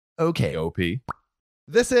Okay, OP.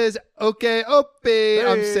 This is Okay Opie. Hey.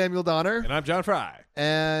 I'm Samuel Donner. And I'm John Fry.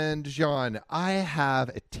 And John, I have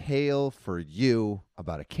a tale for you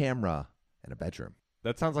about a camera and a bedroom.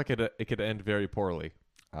 That sounds like it could end very poorly,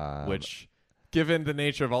 Um, which, given the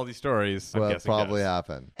nature of all these stories, I'm will guessing probably does.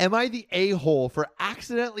 happen. Am I the a-hole for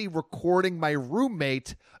accidentally recording my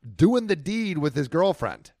roommate doing the deed with his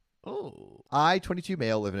girlfriend? Oh. I, 22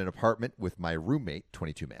 male, live in an apartment with my roommate,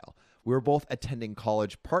 22 male. We were both attending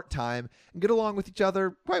college part-time and get along with each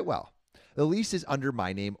other quite well. The lease is under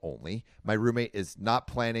my name only. My roommate is not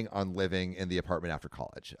planning on living in the apartment after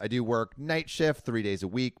college. I do work night shift 3 days a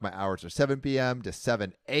week. My hours are 7 p.m. to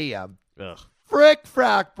 7 a.m. Ugh. Frick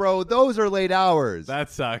frack, bro. Those are late hours. That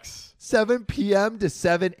sucks. 7 p.m. to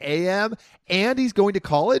 7 a.m. And he's going to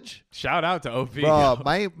college? Shout out to OP. Bro,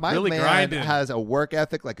 my Really man grinding. has a work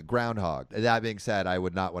ethic like a groundhog. That being said, I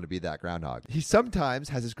would not want to be that groundhog. He sometimes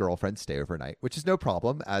has his girlfriend stay overnight, which is no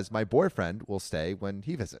problem, as my boyfriend will stay when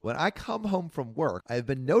he visits. When I come home from work, I've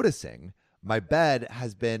been noticing my bed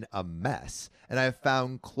has been a mess, and I have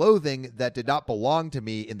found clothing that did not belong to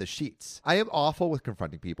me in the sheets. I am awful with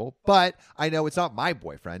confronting people, but I know it's not my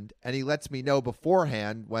boyfriend, and he lets me know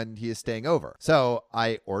beforehand when he is staying over. So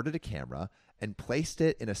I ordered a camera and placed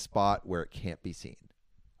it in a spot where it can't be seen.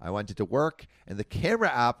 I went to work, and the camera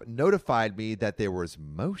app notified me that there was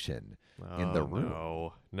motion in the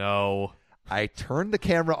room. No. I turned the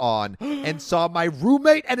camera on and saw my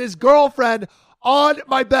roommate and his girlfriend on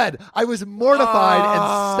my bed. I was mortified and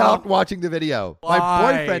stopped watching the video. Why?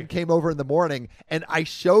 My boyfriend came over in the morning, and I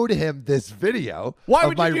showed him this video Why of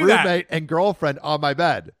would my you do that? roommate and girlfriend on my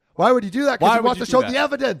bed. Why would you do that? Why Because he would wants you to do show that? the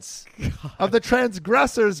evidence of the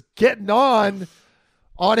transgressors getting on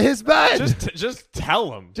his bed. Just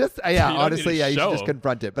tell him. Just You don't honestly, need to you should show just him.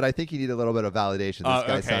 confront it. But I think you need a little bit of validation. This guy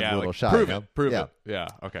Okay, sounds a little like, shy. Prove you it. know? Prove Yeah. it. Yeah.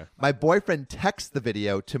 Okay. My boyfriend texts the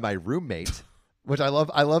video to my roommate, which I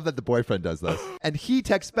love. I love that the boyfriend does this. And he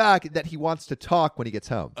texts back that he wants to talk when he gets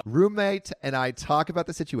home. Roommate and I talk about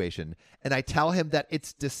the situation, and I tell him that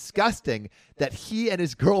it's disgusting that he and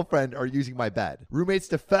his girlfriend are using my bed. Roommate's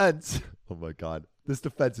defense, oh my God. This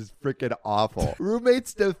defense is freaking awful.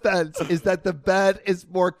 Roommate's defense is that the bed is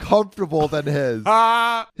more comfortable than his.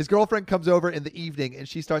 His girlfriend comes over in the evening and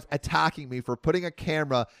she starts attacking me for putting a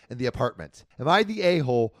camera in the apartment. Am I the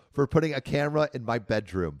a-hole for putting a camera in my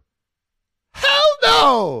bedroom? Hell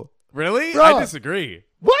no! Really? Bro. I disagree.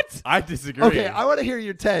 What? I disagree. Okay, I want to hear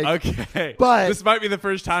your take. Okay. But- this might be the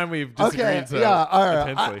first time we've disagreed Okay, so yeah, all right.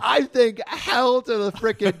 intensely. I think hell to the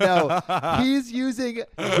freaking no. He's using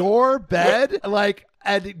your bed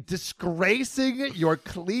and disgracing your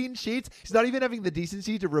clean sheets. He's not even having the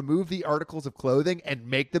decency to remove the articles of clothing and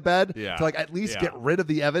make the bed Yeah, to at least yeah. get rid of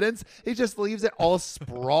the evidence. He just leaves it all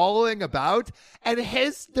sprawling about. And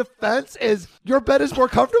his defense is, your bed is more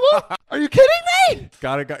comfortable? Are you kidding me?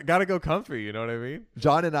 Gotta go comfy. You know what I mean?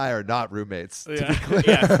 John and I are not roommates, to be Yeah. clear.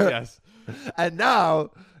 yes. And now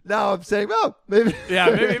I'm saying, well, maybe. Yeah.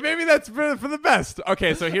 Maybe that's for the best.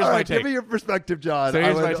 Okay. So here's All my right, take. give me your perspective, John. So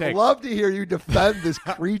here's I my would take. love to hear you defend this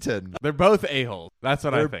cretin. They're both a-holes. That's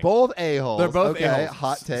what I They're think. both a-holes. They're both okay, a-holes.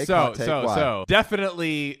 hot take, So hot take. Why? so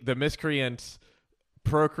definitely the miscreant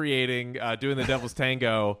procreating, doing the devil's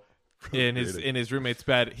tango in his roommate's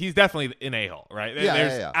bed. He's definitely an a-hole, right? Yeah,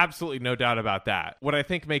 There's yeah. absolutely no doubt about that. What I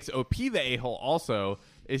think makes OP the a-hole also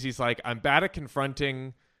is he's like, I'm bad at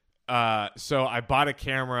confronting. So I bought a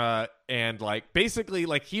camera and basically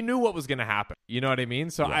he knew what was going to happen. You know what I mean?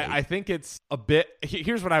 So Right. I think it's a bit,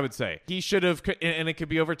 here's what I would say. He should have, and it could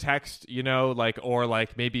be over text, or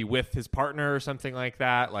maybe with his partner or something like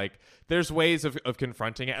that. There's ways of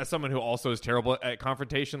confronting it. As someone who also is terrible at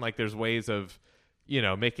confrontation, there's ways of,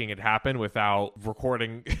 making it happen without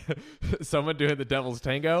recording someone doing the devil's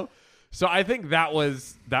tango. So I think that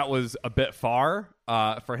was a bit far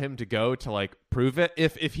for him to go to prove it.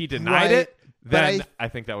 If he denied Right, it, but then I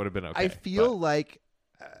think that would have been okay. I feel like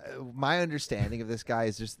my understanding of this guy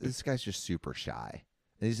is this guy's just super shy.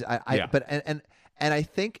 And Yeah. But I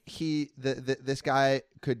think this guy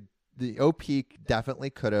the OP definitely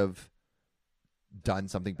could have done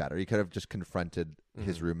something better. He could have just confronted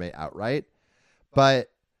his roommate outright.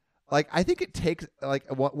 But I think it takes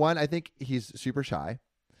one, I think he's super shy.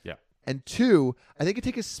 Yeah. And two, I think it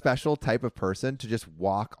takes a special type of person to just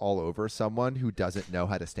walk all over someone who doesn't know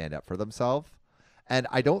how to stand up for themselves. And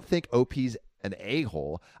I don't think OP's an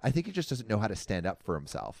a-hole. I think he just doesn't know how to stand up for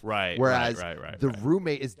himself. Right. Whereas the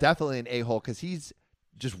roommate is definitely an a-hole because he's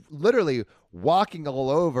just literally walking all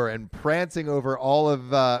over and prancing over all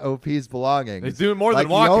of OP's belongings. He's doing more than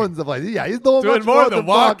He walking. owns the place. Yeah, he's doing Doing much more than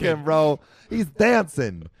walking. walking, bro. He's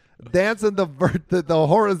dancing. dancing the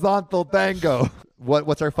horizontal tango.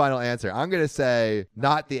 What's our final answer? I'm gonna say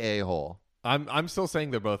not the a-hole. I'm still saying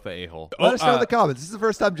they're both the a-hole. Let us know in the comments. This is the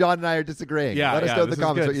first time John and I are disagreeing. Yeah, Let us know in the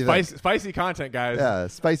comments what you think. Spicy content, guys. Yeah,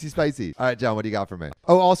 spicy. All right, John, what do you got for me?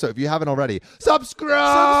 Oh, also, if you haven't already, subscribe!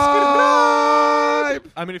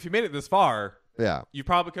 I mean, if you made it this far, yeah, you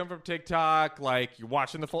probably come from TikTok. Like you're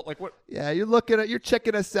watching the full. Like what? Yeah, you're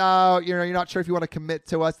checking us out. You're not sure if you want to commit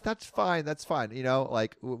to us. That's fine.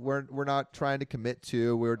 Like we're not trying to commit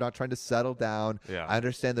to. We're not trying to settle down. Yeah. I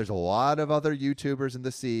understand there's a lot of other YouTubers in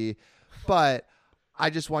the sea. But I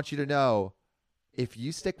just want you to know, if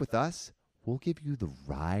you stick with us, we'll give you the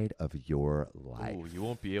ride of your life. Ooh, you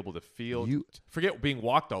won't be able to feel. You forget being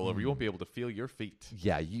walked all over. You won't be able to feel your feet.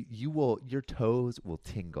 Yeah, you will. Your toes will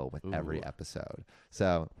tingle with every episode.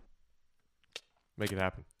 So make it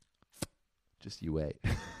happen. Just you wait.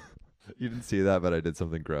 You didn't see that, but I did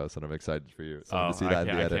something gross, and I'm excited for you. So I'm gonna see that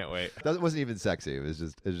in the edit. I can't wait. That wasn't even sexy. It was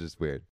just weird.